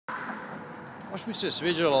Baš mi se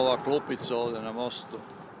sviđala ova klupica ovdje na mostu.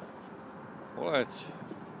 Pogledajte.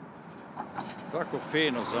 Tako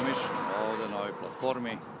fino zamišljeno ovdje na ovoj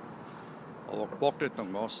platformi ovog pokretnog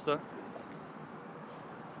mosta.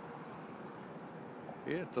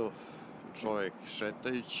 I eto čovjek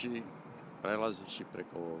šetajući, prelazeći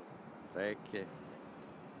preko reke,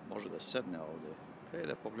 može da sedne ovdje, kaj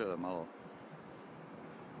da pogleda malo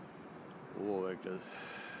u ove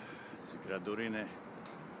zgradurine,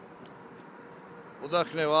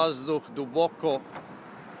 udahne vazduh duboko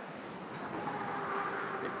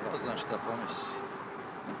i ko zna šta pomisli.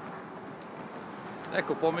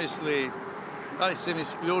 Neko pomisli da li sam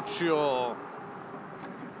isključio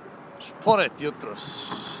šporet jutros,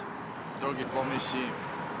 drugi pomisli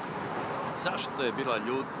zašto je bila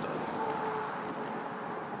ljuta,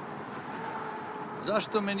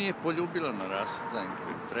 zašto me nije poljubila na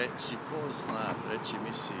rastanku, treći ko zna, treći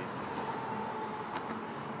misli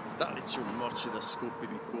da li ću moći da skupim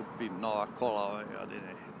i kupim nova kola ove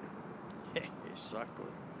godine. I svako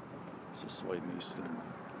sa svojim mislima.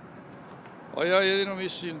 A ja jedino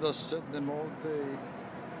mislim da sednem ovdje i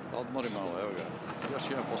da odmorim malo, evo ga, još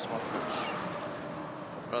jedan posmatrač.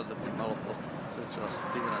 Pratiti malo posjeća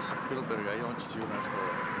Stevena Spielberga i on će sigurno nešto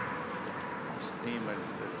snima ili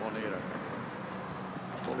telefonira.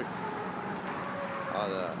 Toliko. A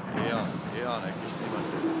da, i ja neki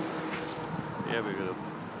snimatelj. Jebi ga,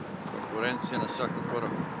 konkurencija na svakom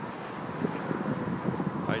koraku.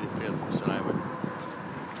 Ajde, prijatno se najbolje.